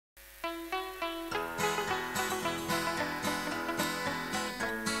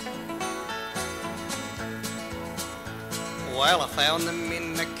Well, I found them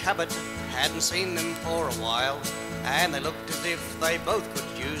in the cupboard, hadn't seen them for a while, and they looked as if they both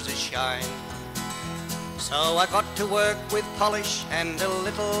could use a shine. So I got to work with polish and a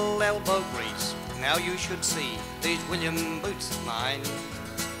little elbow grease. Now you should see these William boots of mine.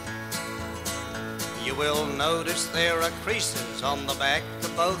 You will notice there are creases on the back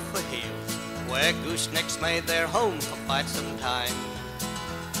of both the heels, where goosenecks made their home for quite some time.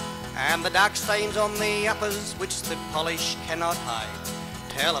 And the dark stains on the uppers, which the polish cannot hide,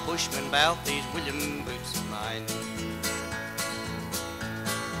 tell a bushman about these William boots of mine.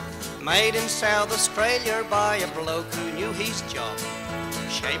 Made in South Australia by a bloke who knew his job,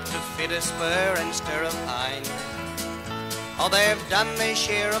 shaped to fit a spur and stirrup pine. Oh, they've done their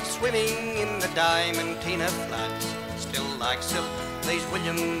share of swimming in the Diamantina floods, still like silk, these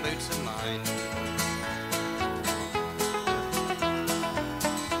William boots of mine.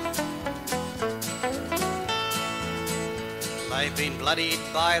 They've been bloodied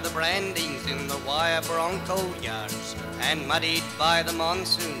by the brandings in the wire bronco yards, and muddied by the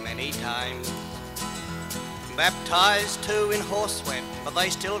monsoon many times. Baptized too in horsesweat, but they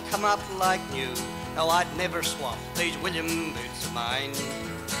still come up like new. No, I'd never swap these William boots of mine.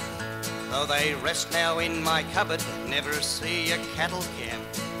 Though they rest now in my cupboard, never see a cattle camp,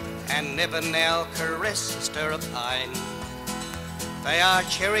 and never now caress a stirrup pine. They are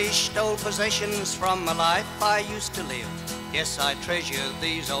cherished old possessions from a life I used to live. Yes, I treasure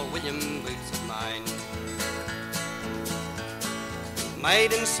these old William boots of mine.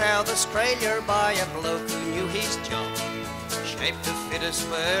 Made in South Australia by a bloke who knew his job, shaped to fit a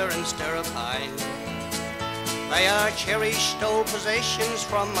spur and stirrup pine. They are cherished old possessions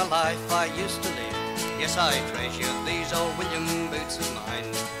from a life I used to live. Yes, I treasure these old William boots of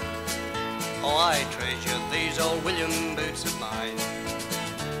mine. Oh, I treasure these old William boots of mine.